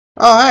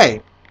Oh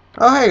hey!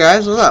 Oh hey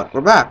guys, what's up?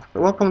 We're back.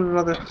 Welcome to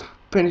another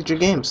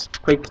pntjrGames.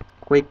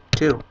 Quake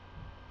 2.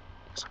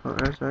 So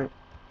that's right.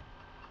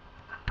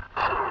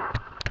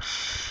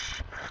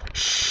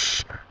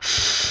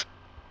 Shh.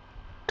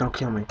 Don't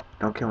kill me.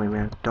 Don't kill me,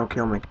 man. Don't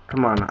kill me.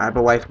 Come on, I have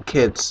a wife and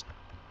kids.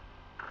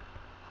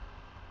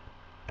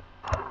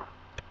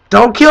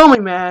 Don't kill me,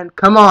 man!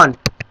 Come on!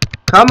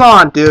 Come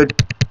on, dude!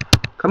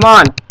 Come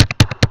on!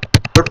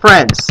 We're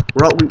friends.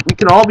 We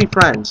can all be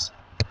friends.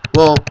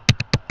 Well,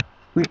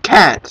 we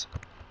can't.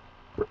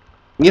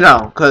 You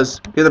know, because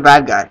you're the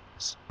bad guy.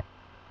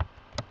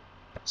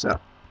 So,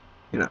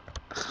 you know.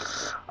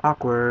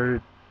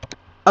 Awkward.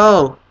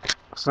 Oh,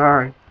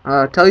 sorry.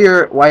 Tell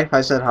your wife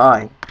I said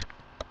hi.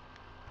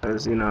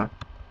 Because, you know.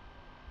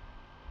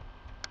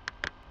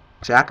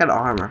 Jacket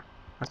armor.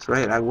 That's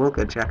right, I will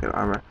get jacket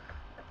armor.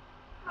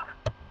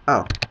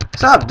 Oh.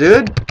 What's up,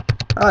 dude?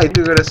 Oh, you think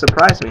you're gonna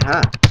surprise me,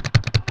 huh?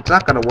 It's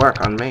not gonna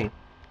work on me.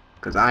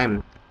 Because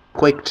I'm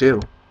Quake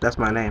 2. That's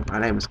my name. My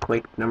name is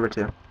Quake number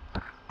 2.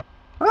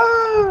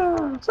 Oh,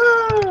 what's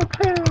up?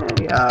 Hey,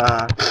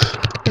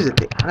 here's the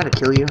thing. I'm gonna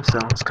kill you, so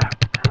let's go.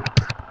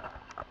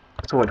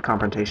 Let's avoid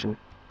confrontation.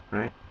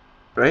 Right?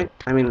 Right?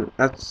 I mean,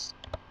 that's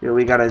what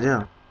we gotta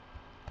do.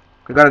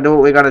 We gotta do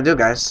what we gotta do,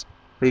 guys.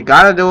 We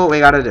gotta do what we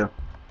gotta do.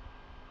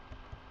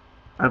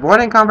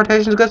 Avoiding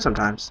confrontation is good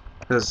sometimes.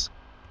 Because,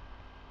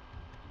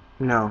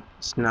 no,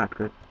 it's not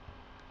good.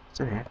 What's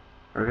in here?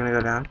 Are we gonna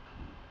go down?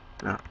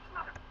 No.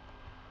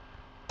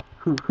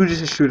 Who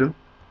just shoot him?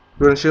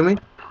 You wanna shoot me?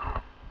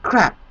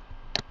 Crap!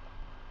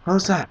 What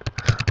was that?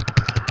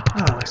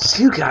 Oh, it's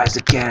you guys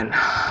again.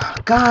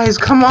 Guys,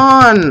 come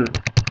on!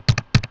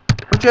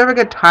 Don't you ever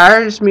get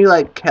tired of just me,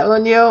 like,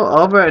 killing you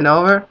over and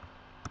over?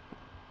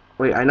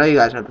 Wait, I know you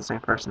guys are the same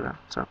person now,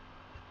 so.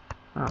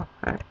 Oh,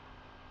 hey.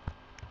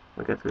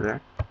 We'll get through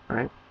there,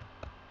 alright?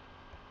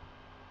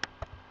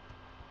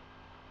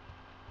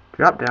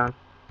 Drop down.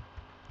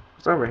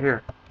 What's over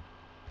here?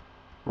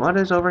 What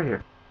is over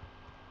here?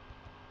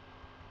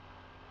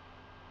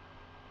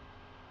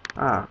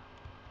 Ah.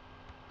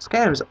 This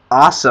game is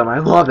awesome. I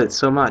love it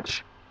so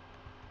much.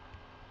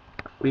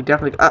 We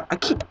definitely... I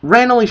keep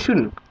randomly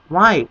shooting.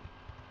 Why?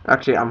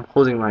 Actually, I'm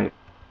holding my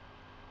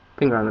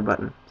finger on the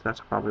button, so that's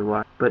probably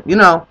why. But, you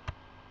know,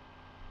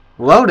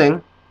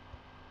 loading.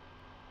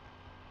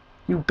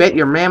 You bet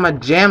your mama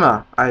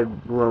jamma I'm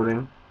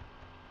loading.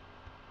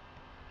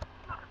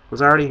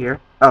 Was I already here?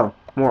 Oh,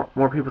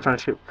 more people trying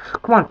to shoot.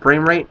 Come on,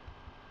 frame rate.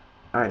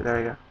 Alright, there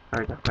you go.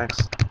 There you go. Thanks.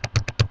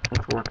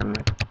 Thanks for working with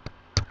me.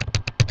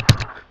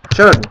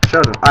 Shoot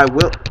him. I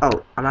will.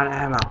 Oh, I'm out of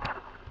ammo.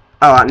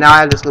 Oh, now I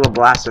have this little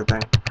blaster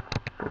thing.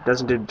 It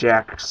doesn't do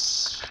jack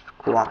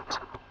squat.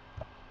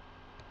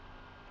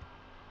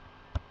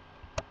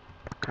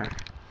 Okay.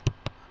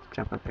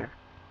 Jump up here.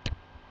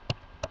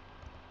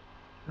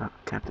 No,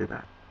 can't do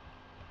that.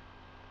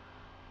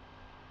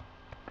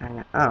 Dang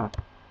it. Oh.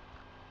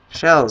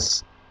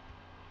 Shells.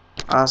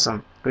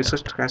 Awesome. Can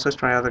I switch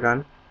to my other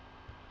gun?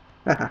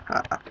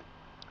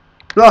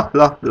 La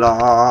la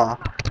la.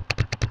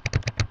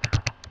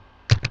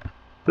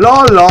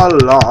 La la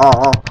la.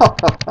 Ha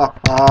ha ha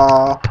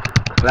ha.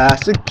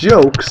 Classic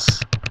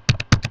jokes.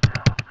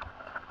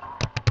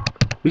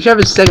 We should have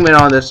a segment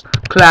on this.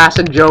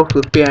 Classic jokes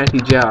with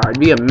pntjr. It'd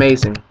be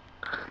amazing.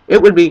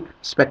 It would be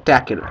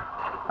spectacular.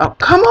 Oh,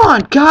 come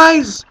on,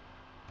 guys!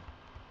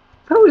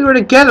 I thought we were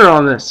together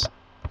on this.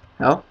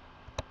 Health?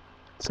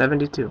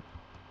 72.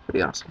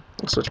 Pretty awesome.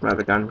 I'll switch my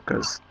other gun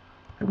because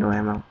I have no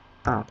ammo.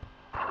 Oh.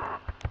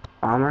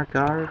 Armor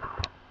guard?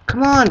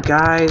 Come on,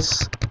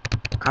 guys!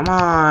 Come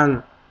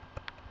on!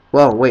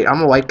 Whoa, wait,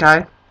 I'm a white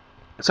guy?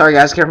 Sorry,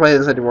 guys, can't play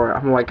this anymore.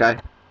 I'm a white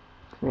guy.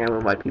 Yeah, I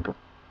love white people.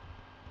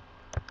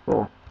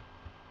 Well,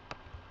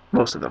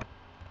 most of them.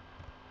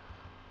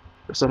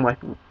 Some white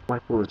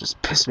people that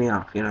just piss me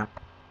off, you know.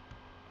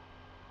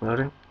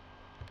 Loading?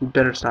 You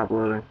better stop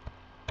loading.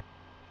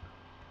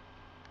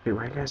 Wait,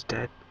 why are you guys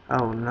dead?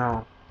 Oh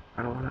no.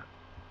 I don't wanna...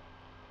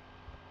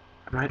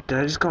 Did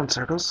I just go in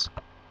circles?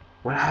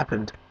 What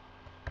happened?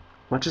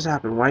 What just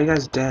happened? Why are you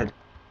guys dead?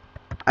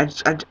 I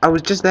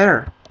was just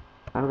there.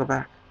 I wanna go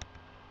back.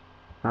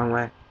 Wrong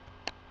way.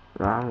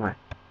 Wrong way.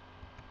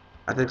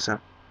 I think so.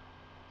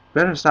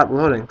 Better stop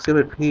loading. See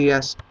what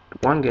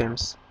PS1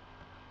 games.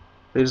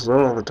 They just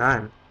load all the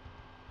time.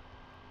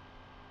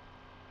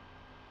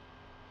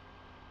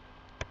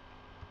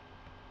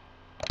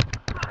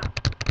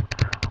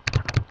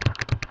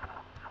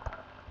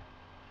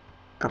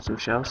 Got some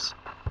shells.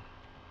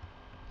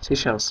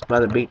 Seashells by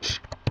the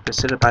beach.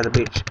 Just sit by the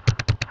beach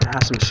and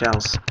have some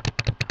shells.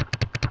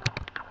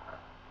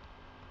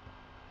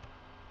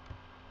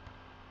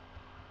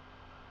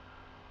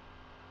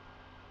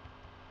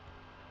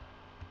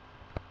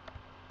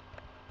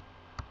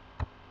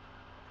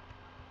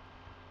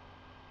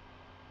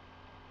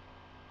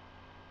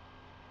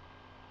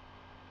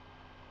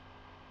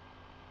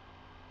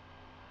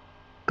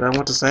 Do I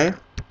want to save?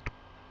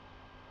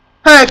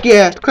 Heck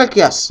yeah! Click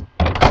yes!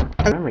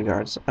 Memory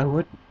cards. I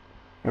would.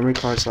 Memory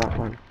card slot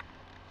 1.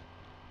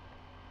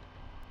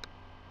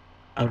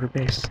 Outer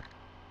base.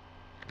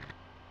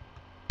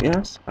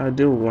 Yes, I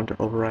do want to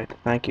overwrite.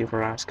 Thank you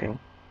for asking.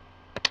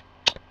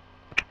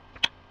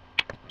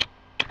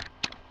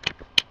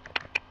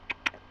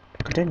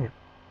 Continue.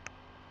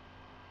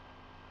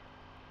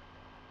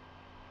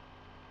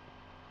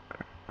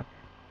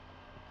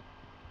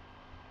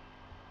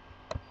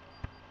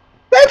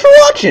 Thanks for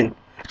watching!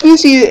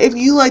 If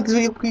you like this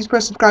video, please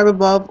press subscribe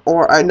above,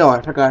 or no,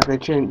 I forgot to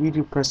mention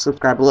YouTube. Press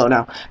subscribe below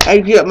now. And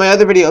if you get my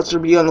other videos,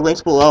 will be on the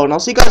links below. And I'll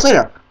see you guys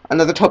later.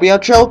 Another Toby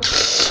outro.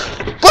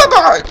 Bye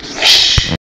bye.